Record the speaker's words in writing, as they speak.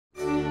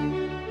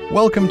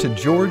Welcome to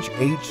George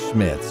H.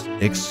 Smith's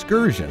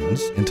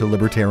Excursions into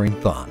Libertarian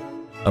Thought,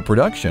 a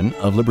production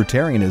of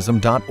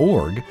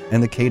Libertarianism.org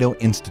and the Cato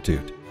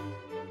Institute.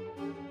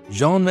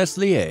 Jean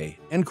Meslier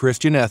and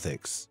Christian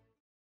Ethics.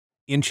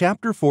 In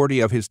Chapter 40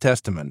 of his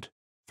Testament,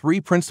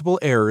 Three Principal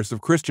Errors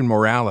of Christian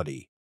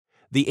Morality,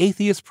 the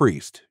atheist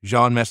priest,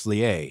 Jean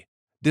Meslier,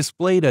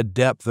 displayed a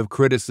depth of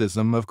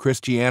criticism of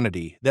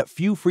Christianity that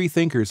few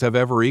freethinkers have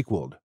ever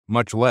equaled,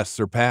 much less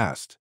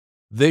surpassed.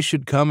 This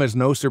should come as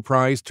no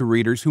surprise to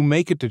readers who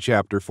make it to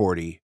Chapter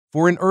 40,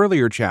 for in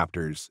earlier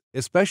chapters,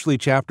 especially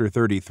Chapter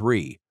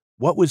 33,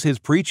 what was his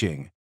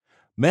preaching?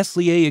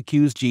 Meslier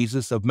accused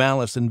Jesus of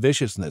malice and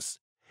viciousness,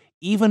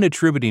 even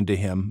attributing to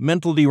him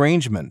mental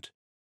derangement.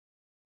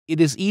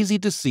 It is easy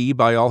to see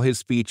by all his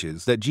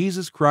speeches that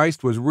Jesus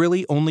Christ was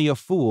really only a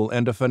fool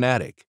and a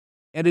fanatic,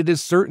 and it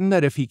is certain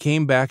that if he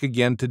came back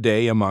again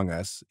today among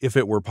us, if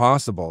it were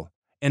possible,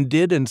 and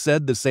did and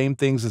said the same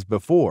things as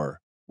before,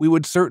 we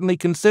would certainly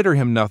consider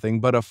him nothing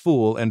but a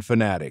fool and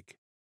fanatic.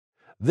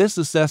 This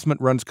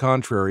assessment runs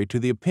contrary to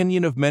the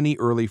opinion of many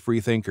early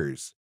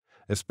freethinkers,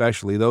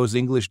 especially those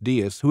English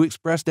deists who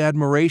expressed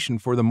admiration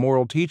for the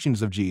moral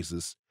teachings of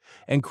Jesus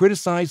and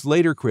criticized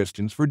later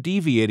Christians for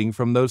deviating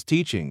from those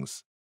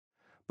teachings.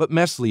 But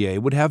Meslier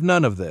would have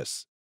none of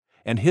this,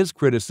 and his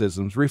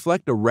criticisms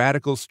reflect a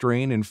radical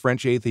strain in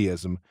French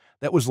atheism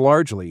that was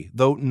largely,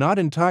 though not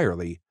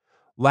entirely,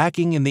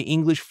 lacking in the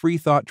English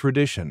Freethought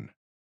tradition.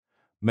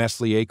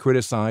 Meslier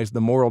criticized the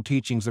moral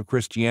teachings of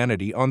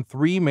Christianity on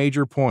three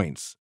major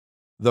points.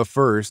 The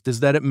first is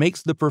that it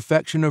makes the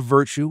perfection of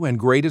virtue and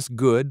greatest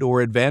good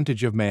or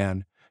advantage of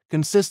man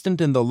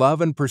consistent in the love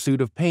and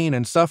pursuit of pain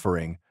and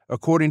suffering,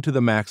 according to the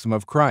maxim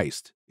of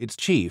Christ, its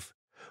chief,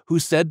 who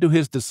said to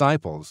his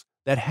disciples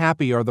that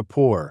happy are the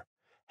poor,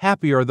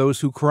 happy are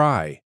those who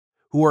cry,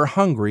 who are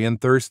hungry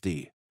and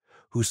thirsty,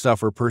 who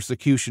suffer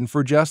persecution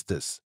for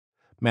justice.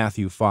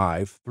 Matthew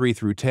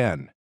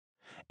 5:3-10.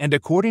 And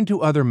according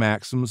to other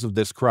maxims of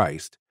this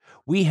Christ,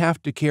 we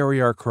have to carry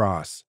our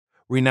cross,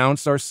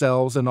 renounce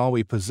ourselves and all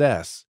we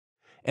possess,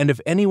 and if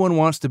anyone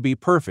wants to be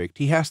perfect,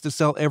 he has to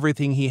sell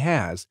everything he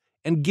has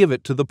and give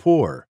it to the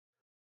poor.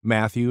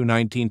 Matthew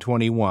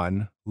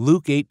 19:21,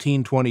 Luke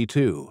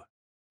 18:22.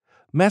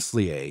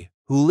 Meslier,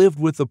 who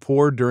lived with the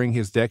poor during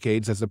his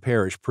decades as a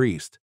parish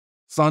priest,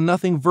 saw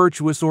nothing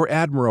virtuous or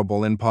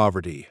admirable in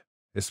poverty,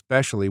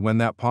 especially when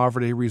that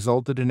poverty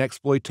resulted in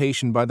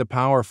exploitation by the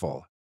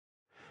powerful.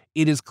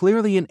 It is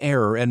clearly an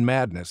error and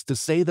madness to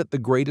say that the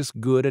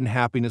greatest good and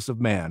happiness of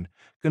man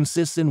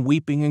consists in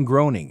weeping and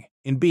groaning,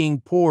 in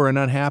being poor and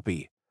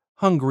unhappy,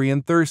 hungry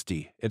and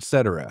thirsty,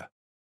 etc.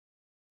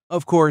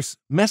 Of course,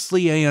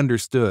 Meslier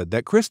understood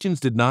that Christians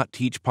did not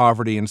teach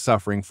poverty and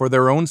suffering for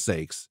their own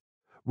sakes.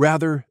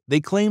 Rather, they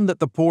claim that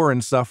the poor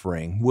and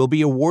suffering will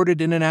be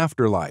awarded in an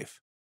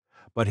afterlife.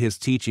 But his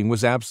teaching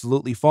was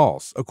absolutely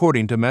false,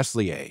 according to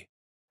Meslier.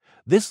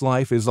 This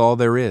life is all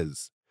there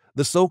is.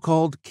 The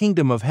so-called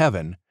kingdom of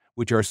heaven,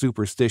 which our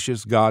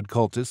superstitious God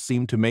cultists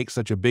seem to make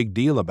such a big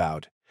deal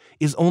about,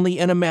 is only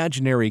an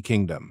imaginary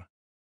kingdom.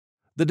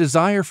 The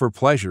desire for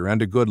pleasure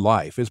and a good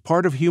life is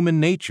part of human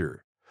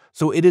nature,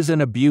 so it is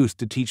an abuse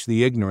to teach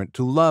the ignorant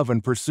to love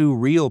and pursue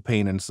real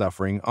pain and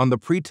suffering on the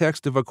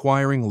pretext of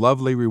acquiring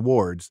lovely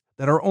rewards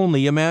that are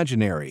only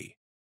imaginary.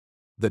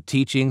 The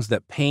teachings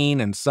that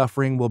pain and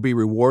suffering will be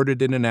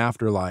rewarded in an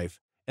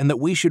afterlife and that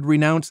we should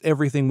renounce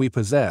everything we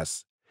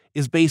possess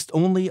is based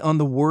only on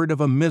the word of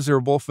a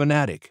miserable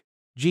fanatic,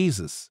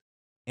 Jesus,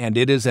 and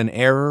it is an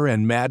error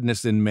and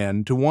madness in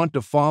men to want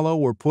to follow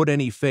or put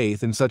any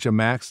faith in such a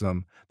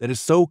maxim that is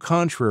so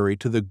contrary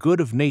to the good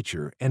of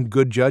nature and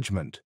good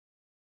judgment.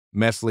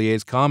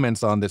 Meslier's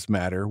comments on this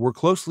matter were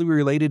closely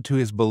related to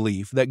his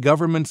belief that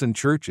governments and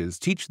churches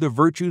teach the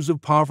virtues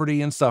of poverty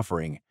and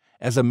suffering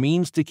as a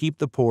means to keep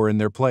the poor in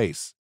their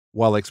place,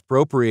 while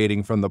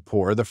expropriating from the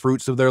poor the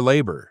fruits of their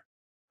labor.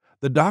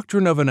 The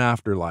doctrine of an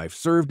afterlife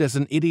served as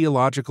an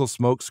ideological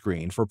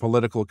smokescreen for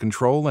political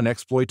control and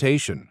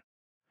exploitation.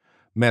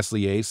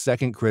 Meslier's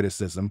second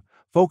criticism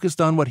focused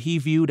on what he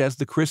viewed as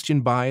the Christian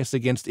bias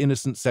against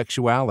innocent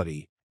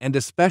sexuality, and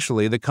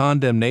especially the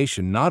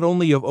condemnation not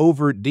only of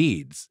overt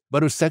deeds,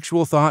 but of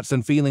sexual thoughts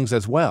and feelings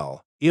as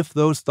well, if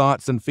those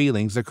thoughts and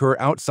feelings occur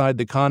outside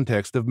the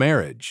context of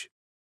marriage.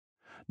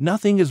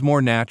 Nothing is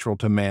more natural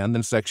to man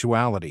than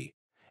sexuality,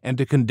 and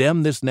to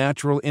condemn this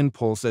natural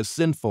impulse as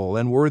sinful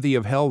and worthy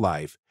of hell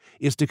life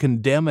is to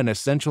condemn an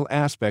essential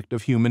aspect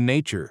of human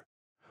nature,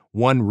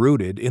 one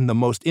rooted in the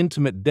most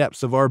intimate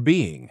depths of our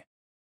being.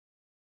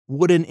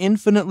 Would an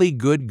infinitely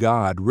good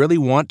God really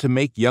want to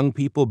make young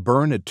people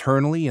burn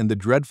eternally in the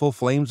dreadful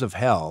flames of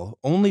hell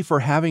only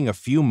for having a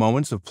few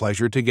moments of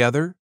pleasure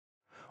together?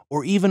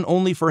 Or even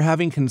only for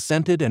having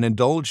consented and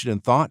indulged in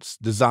thoughts,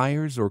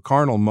 desires, or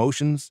carnal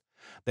motions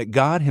that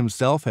God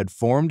Himself had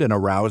formed and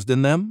aroused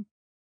in them?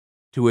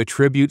 To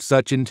attribute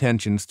such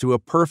intentions to a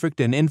perfect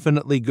and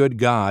infinitely good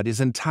God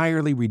is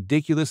entirely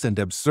ridiculous and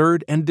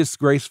absurd and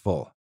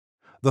disgraceful.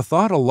 The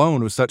thought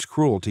alone of such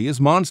cruelty is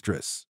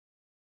monstrous.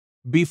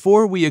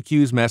 Before we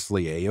accuse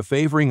Meslier of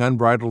favoring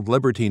unbridled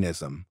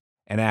libertinism,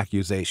 an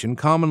accusation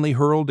commonly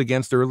hurled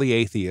against early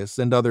atheists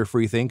and other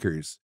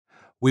freethinkers.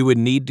 We would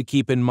need to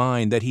keep in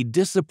mind that he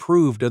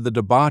disapproved of the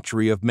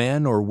debauchery of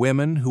men or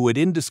women who would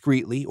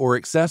indiscreetly or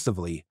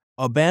excessively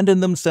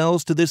abandon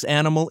themselves to this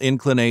animal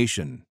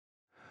inclination.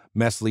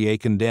 Meslier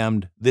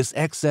condemned this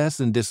excess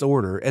and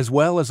disorder as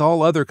well as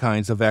all other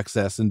kinds of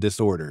excess and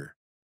disorder.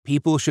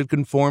 People should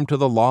conform to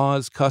the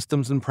laws,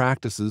 customs, and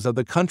practices of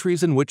the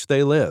countries in which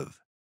they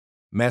live.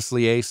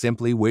 Meslier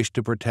simply wished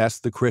to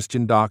protest the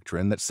Christian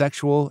doctrine that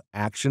sexual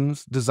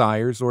actions,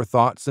 desires, or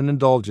thoughts and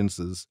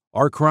indulgences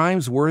are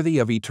crimes worthy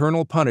of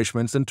eternal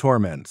punishments and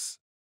torments.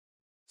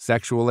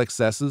 Sexual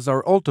excesses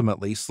are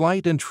ultimately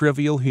slight and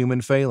trivial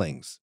human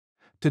failings.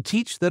 To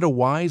teach that a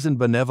wise and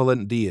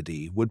benevolent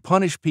deity would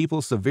punish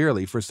people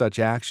severely for such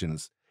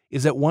actions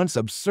is at once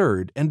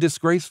absurd and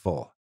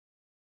disgraceful.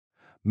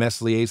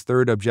 Meslier's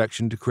third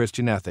objection to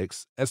Christian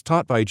ethics, as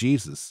taught by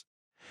Jesus,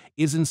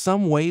 is in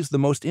some ways the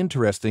most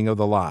interesting of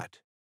the lot.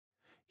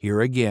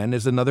 Here again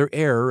is another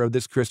error of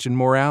this Christian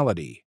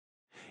morality.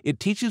 It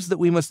teaches that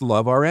we must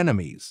love our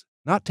enemies,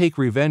 not take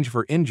revenge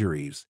for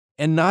injuries,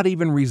 and not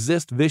even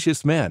resist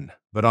vicious men,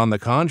 but on the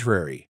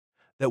contrary,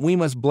 that we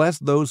must bless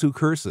those who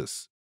curse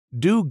us,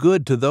 do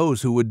good to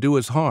those who would do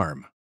us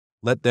harm,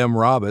 let them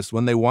rob us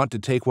when they want to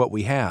take what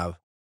we have,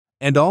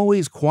 and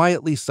always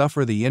quietly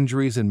suffer the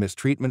injuries and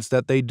mistreatments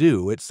that they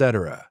do,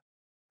 etc.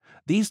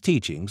 These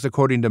teachings,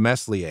 according to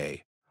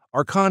Meslier,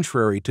 are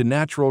contrary to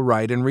natural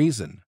right and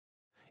reason.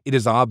 It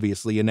is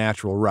obviously a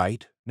natural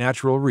right,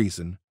 natural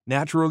reason,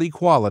 natural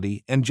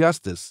equality, and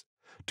justice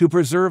to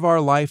preserve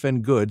our life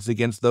and goods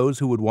against those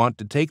who would want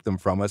to take them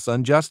from us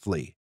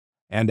unjustly.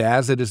 And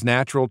as it is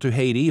natural to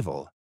hate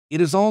evil,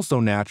 it is also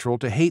natural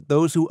to hate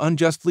those who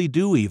unjustly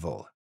do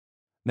evil.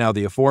 Now,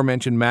 the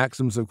aforementioned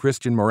maxims of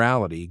Christian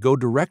morality go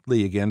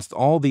directly against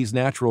all these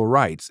natural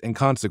rights and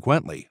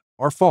consequently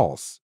are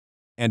false.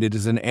 And it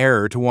is an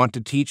error to want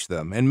to teach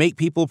them and make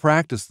people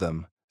practice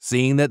them,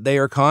 seeing that they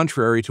are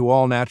contrary to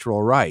all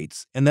natural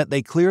rights and that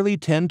they clearly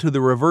tend to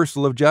the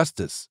reversal of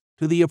justice,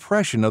 to the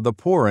oppression of the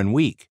poor and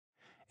weak,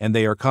 and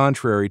they are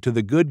contrary to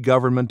the good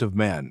government of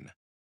men.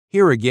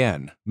 Here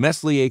again,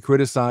 Meslier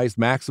criticized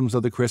maxims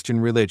of the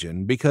Christian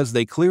religion because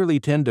they clearly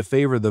tend to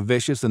favor the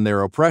vicious in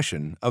their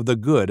oppression of the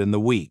good and the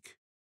weak.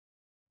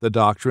 The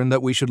doctrine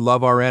that we should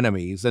love our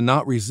enemies and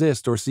not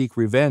resist or seek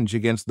revenge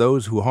against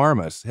those who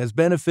harm us has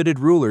benefited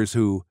rulers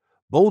who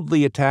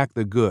boldly attack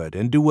the good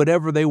and do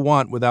whatever they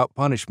want without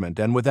punishment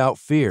and without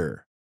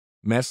fear.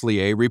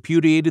 Meslier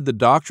repudiated the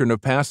doctrine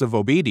of passive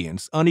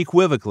obedience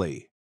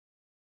unequivocally.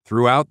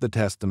 Throughout the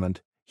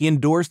Testament, he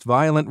endorsed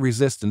violent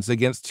resistance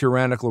against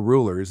tyrannical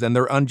rulers and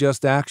their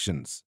unjust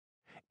actions.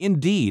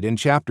 Indeed, in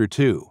chapter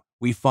 2,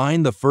 we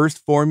find the first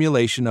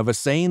formulation of a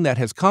saying that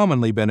has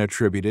commonly been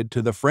attributed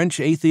to the French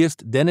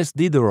atheist Denis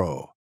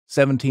Diderot,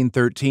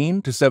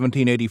 1713 to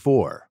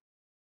 1784.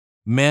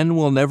 Men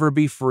will never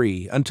be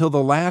free until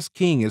the last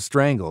king is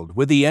strangled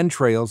with the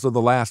entrails of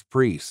the last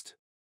priest.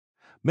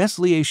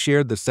 Meslier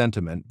shared the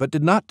sentiment but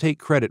did not take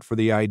credit for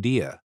the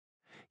idea.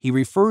 He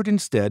referred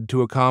instead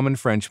to a common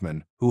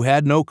Frenchman who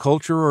had no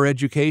culture or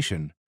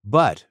education,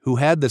 but who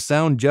had the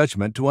sound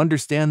judgment to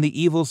understand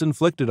the evils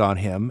inflicted on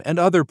him and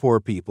other poor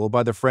people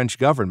by the French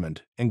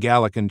government and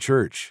Gallican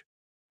Church.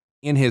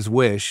 In his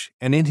wish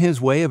and in his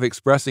way of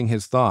expressing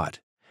his thought,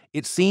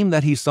 it seemed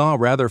that he saw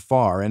rather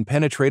far and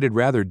penetrated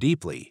rather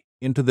deeply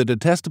into the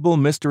detestable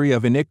mystery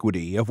of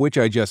iniquity of which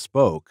I just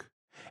spoke,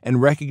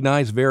 and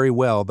recognized very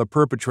well the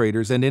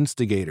perpetrators and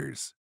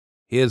instigators.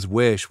 His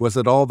wish was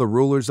that all the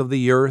rulers of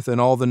the earth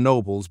and all the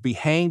nobles be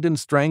hanged and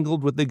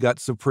strangled with the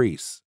guts of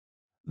priests.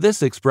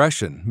 This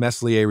expression,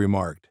 Meslier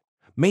remarked,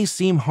 may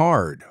seem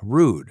hard,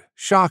 rude,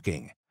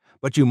 shocking,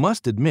 but you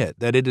must admit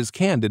that it is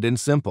candid and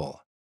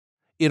simple.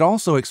 It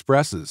also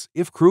expresses,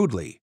 if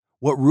crudely,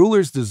 what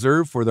rulers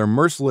deserve for their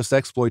merciless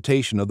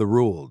exploitation of the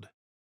ruled.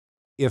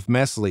 If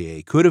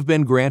Meslier could have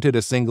been granted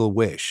a single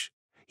wish,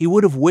 he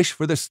would have wished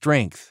for the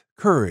strength,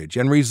 courage,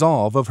 and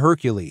resolve of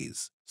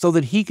Hercules, so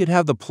that he could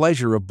have the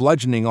pleasure of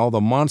bludgeoning all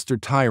the monster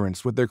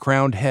tyrants with their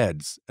crowned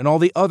heads and all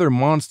the other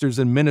monsters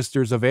and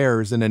ministers of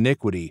errors and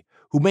iniquity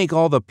who make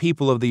all the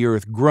people of the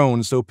earth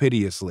groan so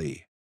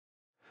piteously.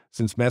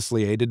 Since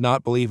Meslier did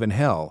not believe in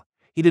hell,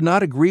 he did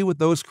not agree with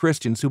those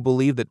Christians who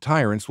believe that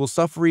tyrants will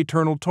suffer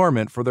eternal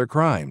torment for their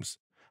crimes,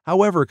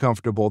 however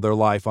comfortable their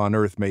life on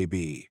earth may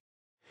be.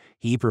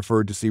 He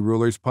preferred to see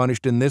rulers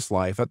punished in this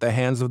life at the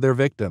hands of their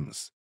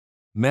victims.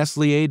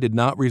 Meslier did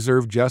not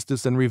reserve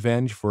justice and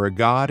revenge for a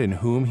God in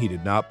whom he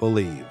did not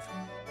believe.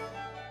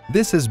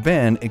 This has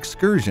been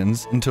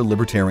Excursions into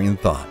Libertarian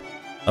Thought,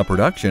 a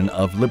production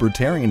of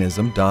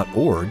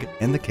Libertarianism.org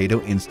and the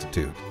Cato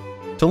Institute.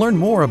 To learn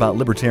more about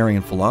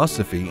libertarian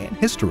philosophy and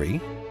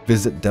history,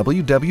 visit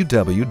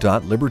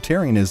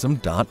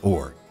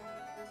www.libertarianism.org.